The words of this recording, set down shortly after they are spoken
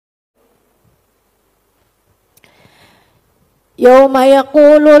Yauma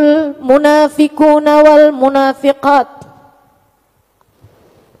yaqulul munafiquna wal munafiqat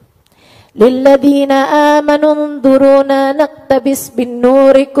lilladzina amanu unzuruna naqtabis bin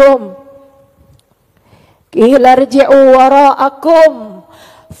nurikum qila irji'u wara'akum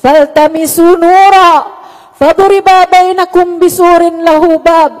faltamisu nura faduriba bainakum bisurin lahu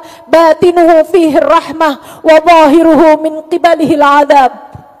bab batinuhu fihi rahmah wa zahiruhu min qibalihi al-'adzab.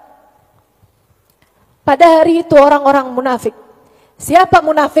 Pada hari itu orang-orang munafik. Siapa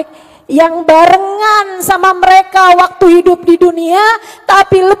munafik? Yang barengan sama mereka waktu hidup di dunia,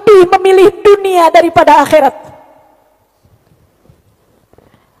 tapi lebih memilih dunia daripada akhirat.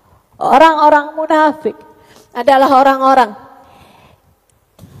 Orang-orang munafik adalah orang-orang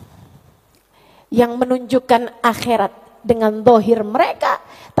yang menunjukkan akhirat dengan zahir mereka,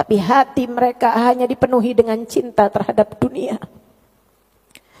 tapi hati mereka hanya dipenuhi dengan cinta terhadap dunia.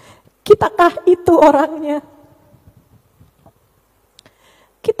 Kitakah itu orangnya?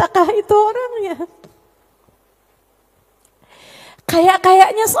 Kitakah itu orangnya?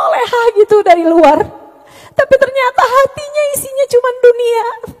 Kayaknya soleha gitu dari luar, tapi ternyata hatinya isinya cuma dunia.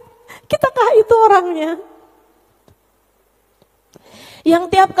 Kitakah itu orangnya? Yang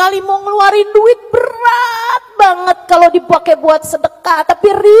tiap kali mau ngeluarin duit berat banget kalau dipakai buat sedekah,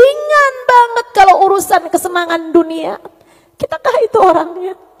 tapi ringan banget kalau urusan kesenangan dunia. Kitakah itu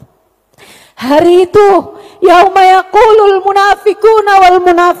orangnya? Hari itu yauma yaqulul munafiquna wal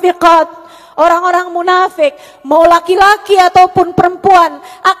munafiqat, orang-orang munafik mau laki-laki ataupun perempuan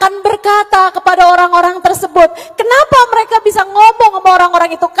akan berkata kepada orang-orang tersebut. Kenapa mereka bisa ngomong sama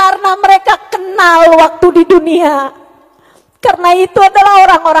orang-orang itu? Karena mereka kenal waktu di dunia. Karena itu adalah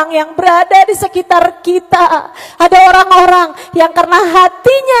orang-orang yang berada di sekitar kita. Ada orang-orang yang karena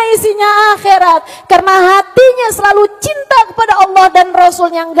hatinya isinya akhirat, karena hatinya selalu cinta kepada Allah dan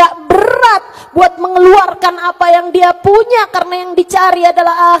Rasulnya, nggak berat buat mengeluarkan apa yang dia punya karena yang dicari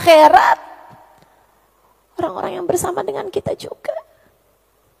adalah akhirat. Orang-orang yang bersama dengan kita juga.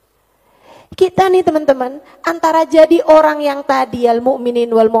 Kita nih teman-teman, antara jadi orang yang tadi al mu'minin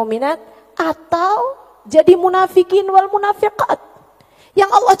wal mu'minat atau jadi munafikin wal munafiqat yang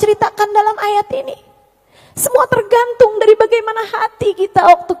Allah ceritakan dalam ayat ini. Semua tergantung dari bagaimana hati kita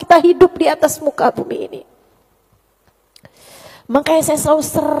waktu kita hidup di atas muka bumi ini. Makanya saya selalu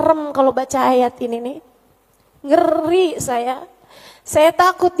serem kalau baca ayat ini nih. Ngeri saya. Saya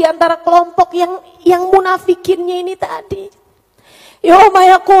takut di antara kelompok yang munafikinnya ini tadi. Yauma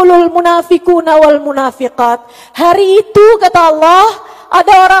yaqulul munafiquna wal munafiqat. Hari itu kata Allah,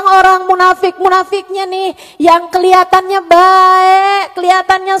 ada orang-orang munafik-munafiknya nih yang kelihatannya baik,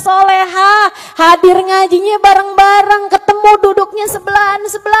 kelihatannya soleha, hadir ngajinya bareng-bareng, ketemu duduknya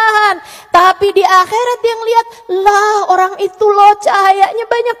sebelahan-sebelahan. Tapi di akhirat yang lihat, lah orang itu loh cahayanya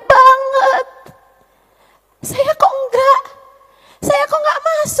banyak banget. Saya kok enggak? Saya kok enggak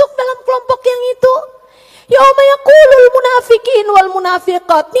masuk dalam kelompok yang itu? Yauma yaqulul munafiqin wal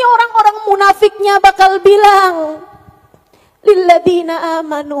munafiqat. Nih orang-orang munafiknya bakal bilang lilladzina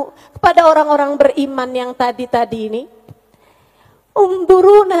amanu, kepada orang-orang beriman yang tadi-tadi ini,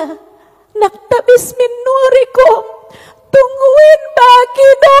 unduruna naktabis min nurikum, tungguin bagi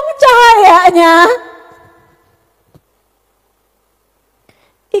dong cahayanya,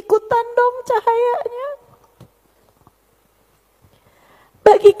 ikutan dong cahayanya,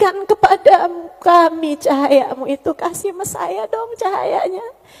 bagikan kepada kami cahayamu itu, kasih sama saya dong cahayanya.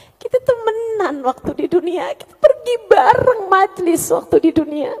 Kita temenan waktu di dunia, kita pergi bareng majlis waktu di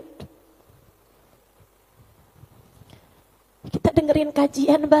dunia. Kita dengerin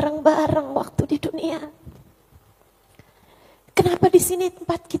kajian bareng-bareng waktu di dunia. Kenapa di sini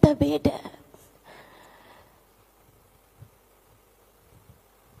tempat kita beda?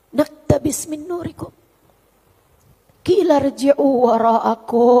 Naktabis min nurikum. Qila irji'u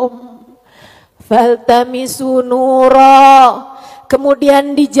wara'akum faltamisu nura.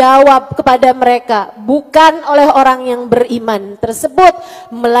 Kemudian dijawab kepada mereka, bukan oleh orang yang beriman tersebut,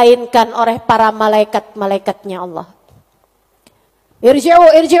 melainkan oleh para malaikat-malaikatnya Allah. Irji'u,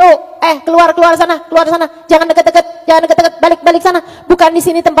 keluar sana, jangan dekat-dekat, balik sana. Bukan di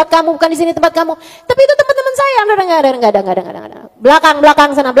sini tempat kamu, bukan di sini tempat kamu. Tapi itu teman-teman saya, enggak ada.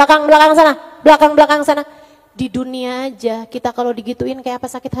 Belakang sana. Di dunia aja kita kalau digituin kayak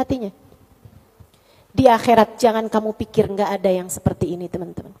apa sakit hatinya. Di akhirat jangan kamu pikir nggak ada yang seperti ini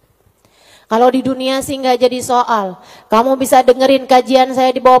teman-teman. Kalau di dunia sih nggak jadi soal. Kamu bisa dengerin kajian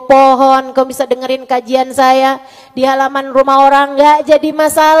saya di bawah pohon, kamu bisa dengerin kajian saya di halaman rumah orang, nggak jadi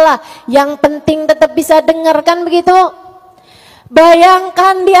masalah. Yang penting tetap bisa dengarkan begitu.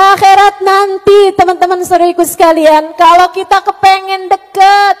 Bayangkan di akhirat nanti teman-teman saudariku sekalian, kalau kita kepengen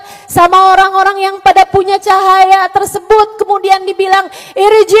deket sama orang-orang yang pada punya cahaya mereka tersebut kemudian dibilang,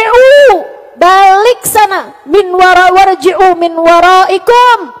 irji'u, balik sana, warji'u min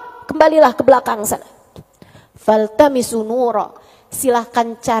waraikum, kembalilah ke belakang sana. Faltamisu nura,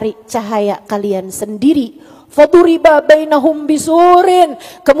 silahkan cari cahaya kalian sendiri. Faduriba bainahum bisurin,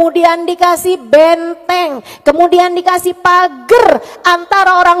 kemudian dikasih benteng, kemudian dikasih pagar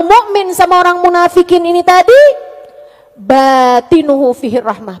antara orang mukmin sama orang munafikin ini tadi. Batinuhu fihi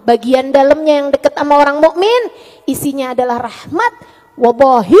rahmah, bagian dalamnya yang dekat sama orang mukmin isinya adalah rahmat. Wa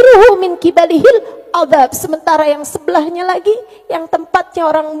zahiruhu min kibalihil adzab, sementara yang sebelahnya lagi yang tempatnya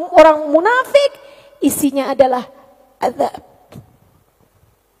orang munafik isinya adalah azab.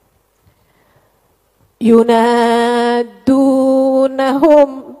 Yunadunahum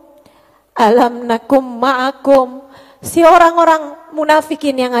alam nakum ma'akum, si orang-orang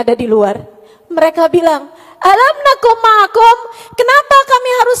munafikin yang ada di luar, mereka bilang, alam nakum ma'akum, kenapa kami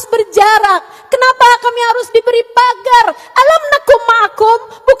harus berjarak, kenapa kami harus diberi pagar, alam nakum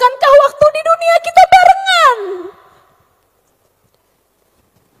ma'akum, bukankah waktu di dunia kita barengan?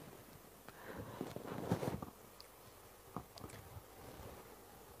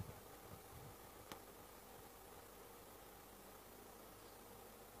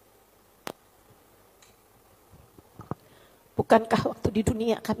 Bukankah waktu di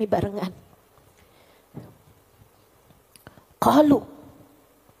dunia kami barengan? Qalu,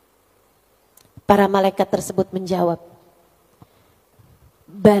 para malaikat tersebut menjawab,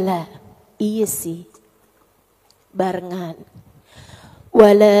 bala, iya sih, barengan.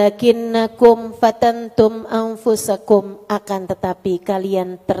 Walakinnakum fatantum anfusakum, akan tetapi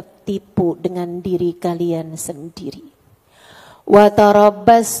kalian tertipu dengan diri kalian sendiri.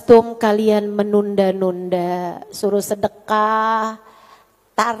 Watarabbastum, kalian menunda-nunda, suruh sedekah,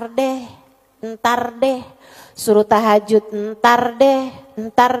 ntar deh, suruh tahajud, ntar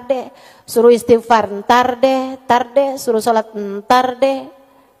deh, suruh istighfar, ntar deh, suruh sholat, ntar deh,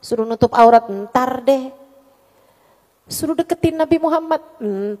 suruh nutup aurat, ntar deh, suruh deketin Nabi Muhammad,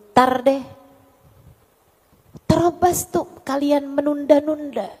 ntar deh. Tarabbastum, kalian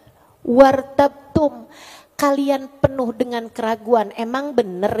menunda-nunda. Wartabtum, kalian penuh dengan keraguan, emang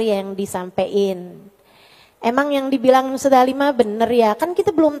bener ya yang disampaikan? Emang yang dibilang Ustadzah Halimah bener ya? Kan kita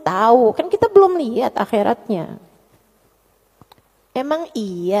belum tahu, kan kita belum lihat akhiratnya. Emang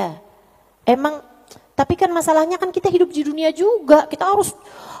iya? Emang, tapi kan masalahnya kan kita hidup di dunia juga, kita harus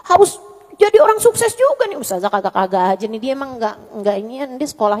jadi orang sukses juga nih. Ustadzah kagak-kagak aja nih, dia emang enggak ini, dia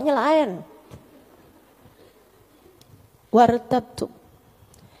sekolahnya lain. Wartabtum,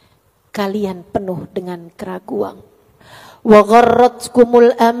 kalian penuh dengan keraguan. Wa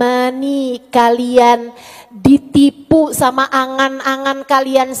gharratkumul amani, kalian ditipu sama angan-angan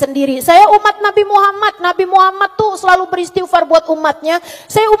kalian sendiri. Saya umat Nabi Muhammad tuh selalu beristighfar buat umatnya.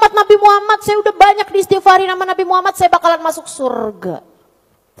 Saya umat Nabi Muhammad, saya udah banyak diistighfari nama Nabi Muhammad, saya bakalan masuk surga.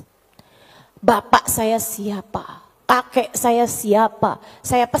 Bapak saya siapa? Kakek saya siapa?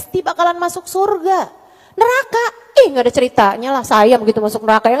 Saya pasti bakalan masuk surga. Neraka, nggak ada ceritanya lah saya begitu masuk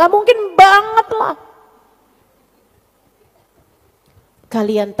neraka, ya nggak mungkin banget lah.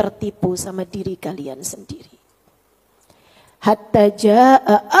 Kalian tertipu sama diri kalian sendiri. Hatta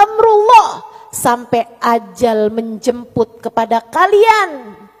jaa amrullah, sampai ajal menjemput kepada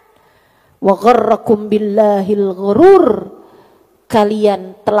kalian. Wa gharrakum billahil ghurur,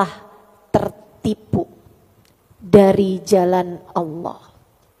 kalian telah tertipu dari jalan Allah.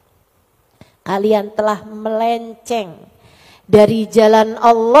 Kalian telah melenceng dari jalan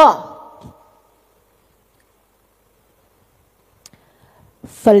Allah.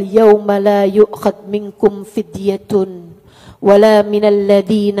 Falyawma la yu'khad minkum fidyatun wala minal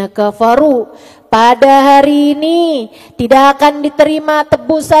ladina kafaru. Pada hari ini tidak akan diterima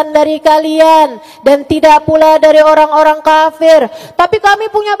tebusan dari kalian dan tidak pula dari orang-orang kafir. Tapi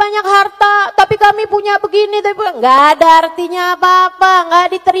kami punya banyak harta, tapi kami punya begini, tapi nggak ada artinya apa-apa, nggak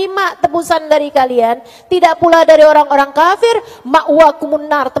diterima tebusan dari kalian. Tidak pula dari orang-orang kafir.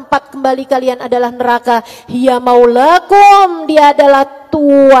 Ma'wakumun nar, tempat kembali kalian adalah neraka. Hiya maulakum, dia adalah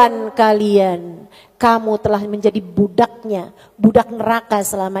Tuhan kalian. Kamu telah menjadi budaknya, budak neraka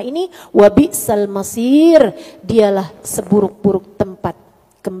selama ini. Wa bi'sal masir, dialah seburuk-buruk tempat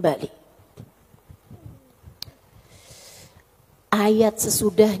kembali. Ayat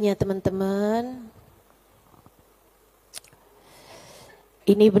sesudahnya teman-teman,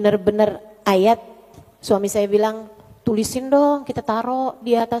 ini benar-benar ayat. Suami saya bilang, tulisin dong, kita taruh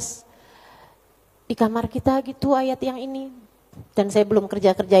di atas di kamar kita gitu ayat yang ini. Dan saya belum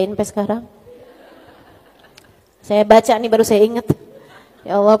kerjain sampai sekarang. Saya baca nih baru saya ingat.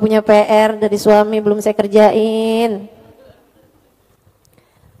 Ya Allah, punya PR dari suami belum saya kerjain.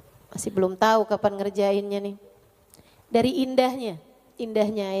 Masih belum tahu kapan ngerjainnya nih. Dari indahnya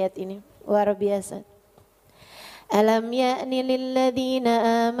ayat ini, luar biasa. Alam ya'ni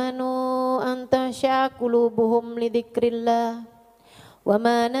lilladzina amanu an takhsha'a qulubuhum li dzikrillah wa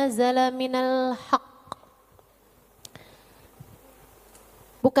ma nazala minal haqq.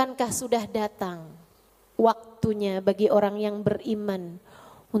 Bukankah sudah datang waktunya bagi orang yang beriman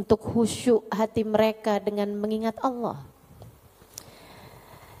untuk khusyuk hati mereka dengan mengingat Allah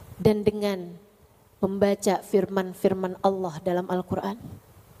dan dengan membaca firman-firman Allah dalam Al-Quran.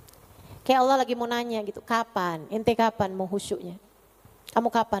 Kayak Allah lagi mau nanya gitu, kapan? Ente kapan mau khusyuknya? Kamu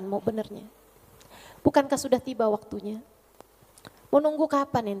kapan mau benernya? Bukankah sudah tiba waktunya? Mau nunggu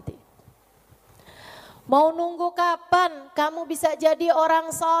kapan ente? Mau nunggu kapan kamu bisa jadi orang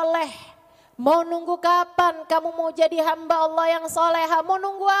soleh? Mau nunggu kapan kamu mau jadi hamba Allah yang soleha? Mau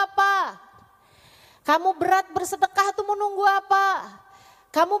nunggu apa? Kamu berat bersedekah tuh mau nunggu apa?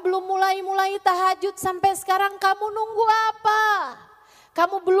 Kamu belum mulai tahajud sampai sekarang, kamu nunggu apa?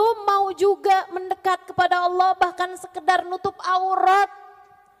 Kamu belum mau juga mendekat kepada Allah, bahkan sekedar nutup aurat.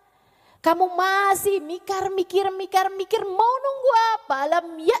 Kamu masih mikir, mau nunggu apa?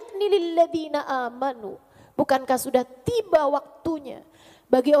 Alam ya'ni lilladzina amanu. Bukankah sudah tiba waktunya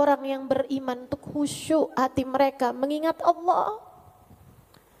bagi orang yang beriman untuk khusyuk hati mereka mengingat Allah?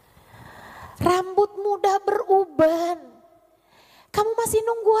 Rambut muda beruban. Kamu masih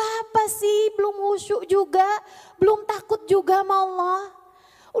nunggu apa sih? Belum khusyuk juga, belum takut juga sama Allah.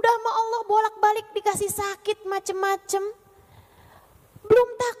 Udah sama Allah bolak-balik dikasih sakit macem-macem. Belum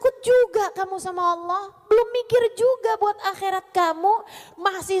takut juga kamu sama Allah. Belum mikir juga buat akhirat kamu.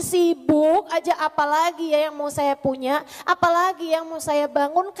 Masih sibuk aja, apalagi ya yang mau saya punya, apalagi yang mau saya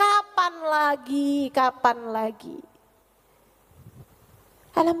bangun, kapan lagi?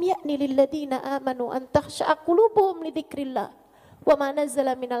 Alam ya'ni lilladzina amanu an takhsha'a qulubuhum li dzikrillah wa ma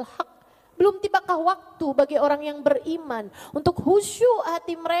nazzala minal haqq. Belum tibakah waktu bagi orang yang beriman untuk khusyuk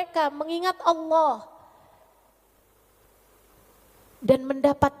hati mereka mengingat Allah dan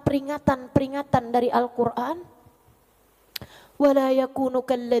mendapat peringatan dari Al-Quran? Wala yakunu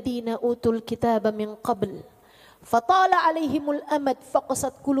kalladzina utul kitaba min qabl fatala alaihimul amad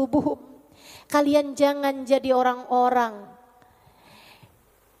faqasat qulubuhum. Kalian jangan jadi orang-orang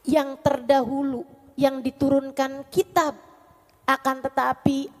yang terdahulu yang diturunkan kitab, akan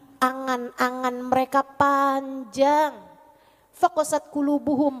tetapi angan-angan mereka panjang. Faqasat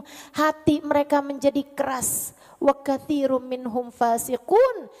qulubuhum, hati mereka menjadi keras. Wa katsirum minhum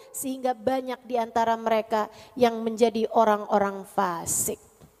fasiqun, sehingga banyak di antara mereka yang menjadi orang-orang fasik.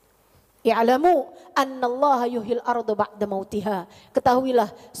 I'lamu annallaha yuhyil arda ba'da mautiha.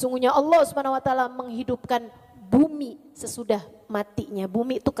 Ketahuilah sungguhnya Allah Subhanahu wa taala menghidupkan bumi sesudah matinya.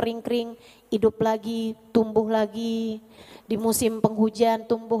 Bumi itu kering-kering, hidup lagi, tumbuh lagi. Di musim penghujan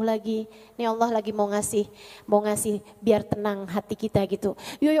tumbuh lagi. Ini Allah lagi mau ngasih biar tenang hati kita gitu.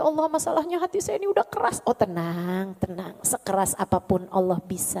 Ya Allah, masalahnya hati saya ini udah keras. Oh tenang. Sekeras apapun Allah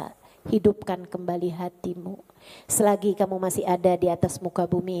bisa hidupkan kembali hatimu. Selagi kamu masih ada di atas muka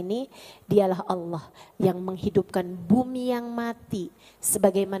bumi ini, dialah Allah yang menghidupkan bumi yang mati.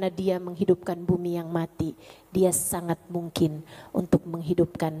 Sebagaimana dia menghidupkan bumi yang mati, dia sangat mungkin untuk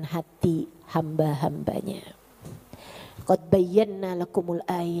menghidupkan hati hamba-hambanya. Qad bayyana lakumul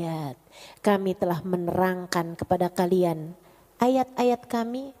ayat. Kami telah menerangkan kepada kalian ayat-ayat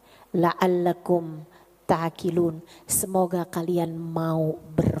kami, la'allakum ta'qilun. Semoga kalian mau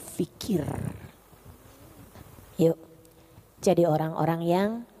berfikir. Yuk, jadi orang-orang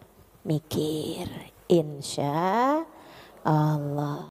yang mikir, insya Allah.